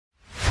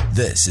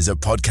This is a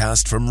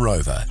podcast from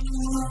Rover.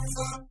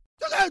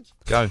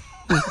 Go.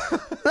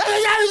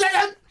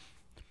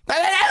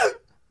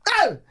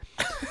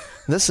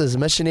 This is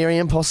Missionary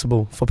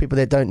Impossible. For people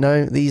that don't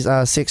know, these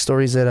are sex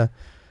stories that are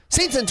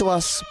sent in to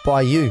us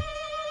by you.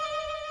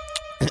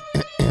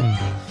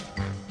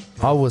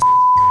 I was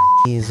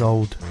years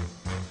old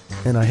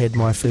and I had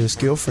my first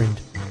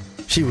girlfriend.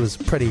 She was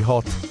pretty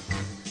hot.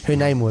 Her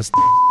name was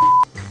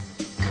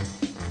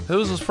Who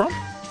was this from?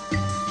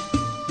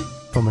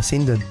 from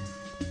Ascendon.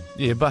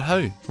 Yeah, but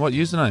who? What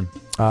username?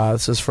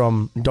 This is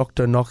from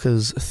Dr.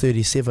 Knockers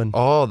 37.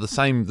 Oh, the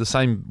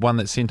same one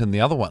that sent in the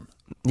other one.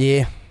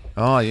 Yeah.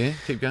 Oh, yeah.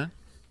 Keep going.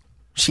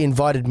 She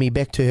invited me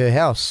back to her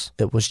house.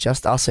 It was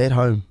just us at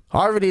home.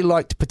 I really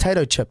liked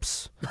potato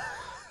chips.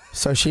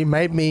 So she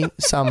made me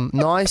some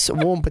nice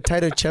warm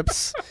potato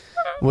chips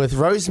with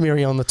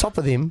rosemary on the top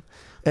of them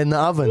in the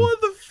oven. Why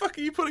the fuck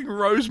are you putting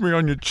rosemary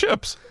on your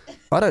chips?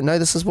 I don't know.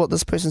 This is what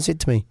this person said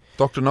to me.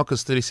 Dr.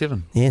 Knockers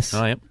 37. Yes.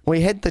 Oh, yep.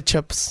 We had the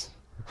chips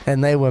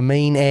and they were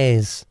mean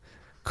as.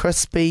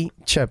 Crispy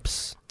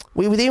chips.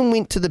 We then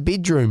went to the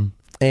bedroom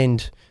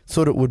and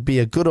thought it would be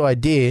a good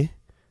idea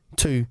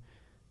to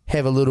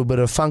have a little bit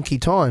of funky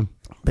time,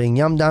 being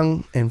yum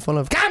dung and full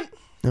of cum.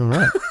 All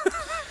right.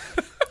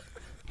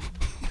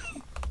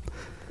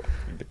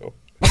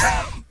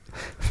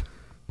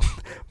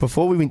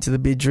 Before we went to the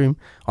bedroom,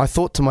 I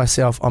thought to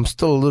myself, I'm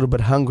still a little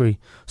bit hungry,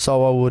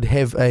 so I would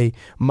have a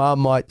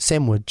Marmite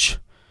sandwich.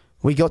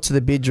 We got to the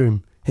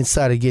bedroom and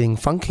started getting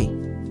funky.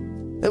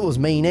 It was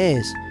mean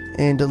as,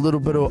 and a little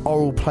bit of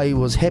oral play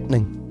was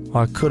happening.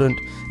 I couldn't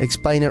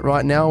explain it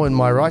right now in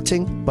my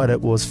writing, but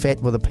it was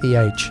fat with a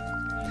PH.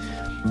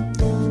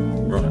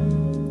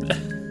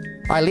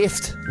 Right. I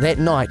left that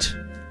night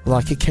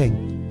like a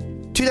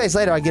king. 2 days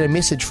later, I get a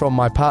message from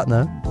my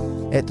partner,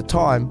 at the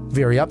time,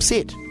 very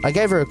upset. I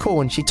gave her a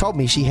call and she told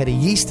me she had a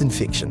yeast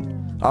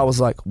infection. I was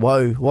like,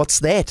 whoa,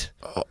 what's that?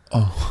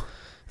 Oh.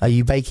 Are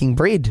you baking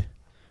bread?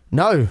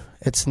 No,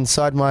 it's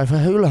inside my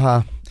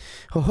hula.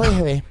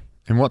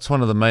 And what's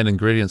one of the main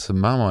ingredients of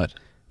Marmite?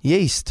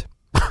 Yeast.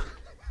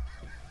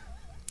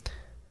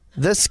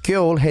 This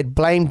girl had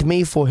blamed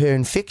me for her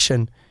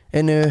infection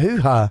in her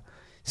hoo-ha,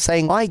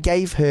 saying I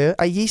gave her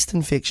a yeast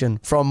infection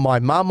from my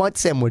Marmite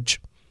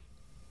sandwich.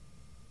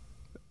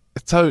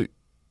 So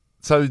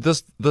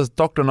this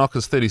Dr.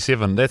 Knockers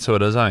 37, that's who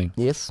it is, eh?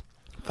 Yes.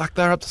 Fuck,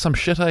 they're up to some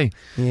shit, eh?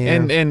 Yeah.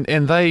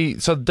 And they,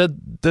 so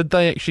did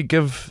they actually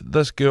give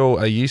this girl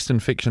a yeast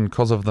infection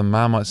because of the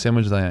Marmite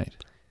sandwich they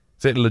ate?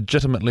 Is that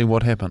legitimately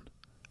what happened?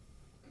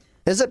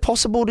 Is it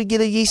possible to get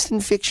a yeast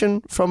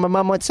infection from a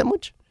Marmite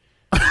sandwich?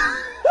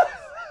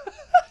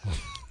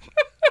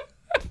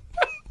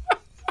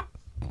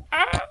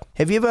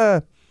 Have you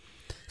ever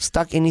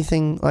stuck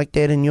anything like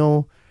that in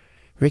your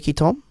Ricky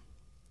Tom?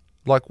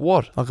 Like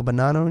what? Like a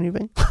banana or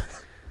anything?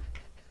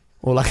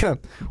 or like a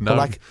No.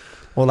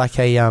 or like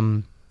a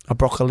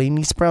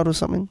broccolini sprout or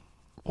something?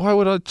 Why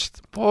would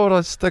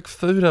I stick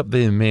food up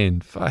there,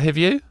 man? Have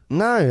you?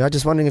 No, I'm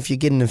just wondering if you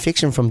get an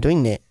infection from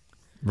doing that.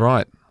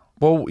 Right.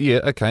 Well, yeah,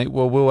 okay.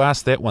 Well, we'll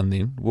ask that one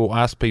then. We'll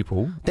ask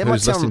people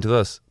who's listening to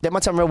this. That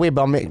might sound real weird,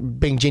 but I'm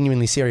being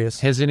genuinely serious.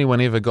 Has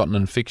anyone ever gotten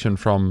an infection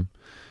from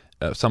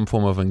some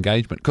form of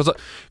engagement?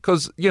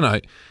 Because you know,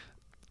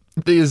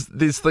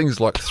 there's things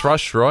like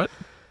thrush, right?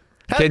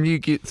 Can you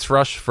get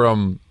thrush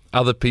from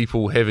other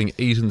people having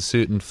eaten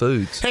certain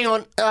foods? Hang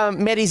on,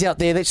 Maddie's out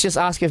there. Let's just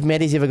ask if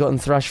Maddie's ever gotten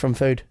thrush from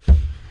food.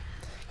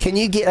 Can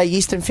you get a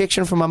yeast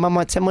infection from a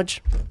Marmite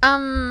sandwich?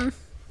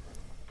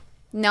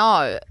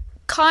 No.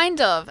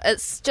 Kind of.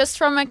 It's just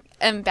from an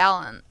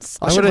imbalance.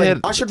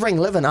 I should ring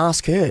Liv and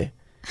ask her.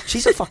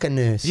 She's a fucking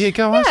nurse. Yeah,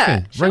 go ask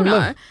her. Ring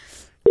Liv.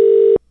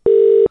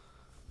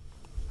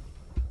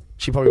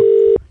 She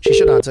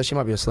should answer. She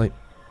might be asleep.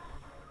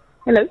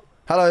 Hello.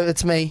 Hello,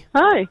 it's me.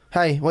 Hi.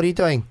 Hey, what are you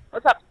doing?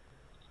 What's up?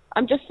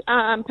 I'm just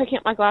picking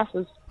up my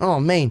glasses.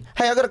 Oh, mean.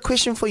 Hey, I got a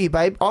question for you,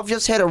 babe. I've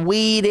just had a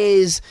weird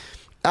as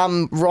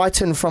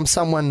write-in from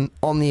someone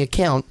on the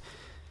account.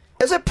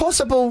 Is it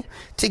possible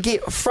to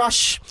get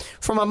thrush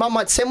from a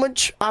Marmite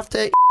sandwich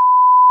after?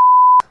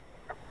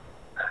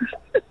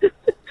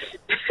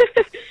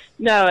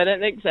 No, I don't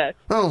think so.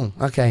 Oh,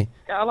 okay.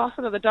 I'll ask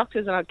one of the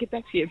doctors and I'll get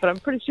back to you, but I'm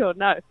pretty sure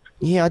no.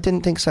 Yeah, I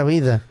didn't think so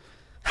either.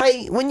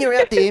 Hey, when you're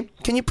out there,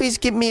 can you please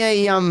give me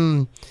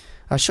a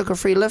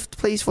sugar-free lift,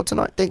 please, for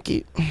tonight? Thank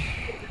you.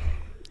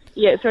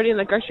 Yeah, it's already in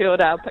the grocery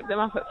order. I'll pick them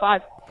up at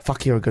 5.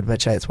 Fuck, you're a good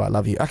bitch, eh? That's why I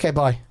love you. Okay,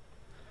 bye.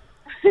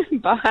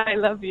 Bye,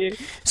 love you.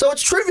 So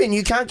it's true then,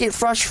 you can't get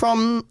thrush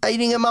from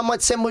eating a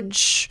Marmite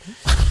sandwich.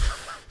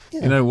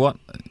 You know what?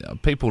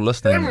 People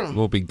listening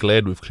will be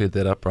glad we've cleared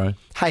that up, bro.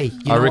 Hey,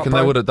 I reckon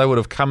they would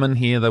have come in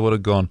here. They would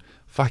have gone,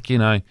 fuck, you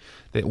know,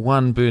 that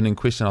one burning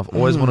question I've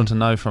always wanted to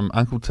know from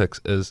Uncle Tix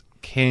is,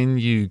 can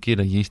you get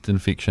a yeast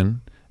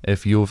infection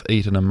if you've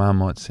eaten a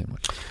Marmite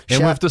sandwich?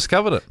 And we've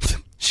discovered it.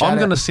 I'm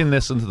going to send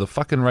this into the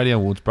fucking Radio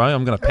Awards, bro.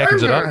 I'm going to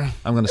package it up.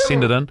 I'm going to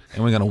send it in,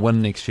 and we're going to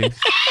win next year.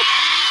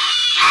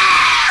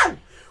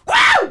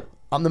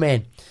 I'm the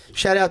man.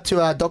 Shout out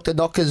to Dr.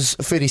 Knockers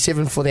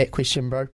 37 for that question, bro.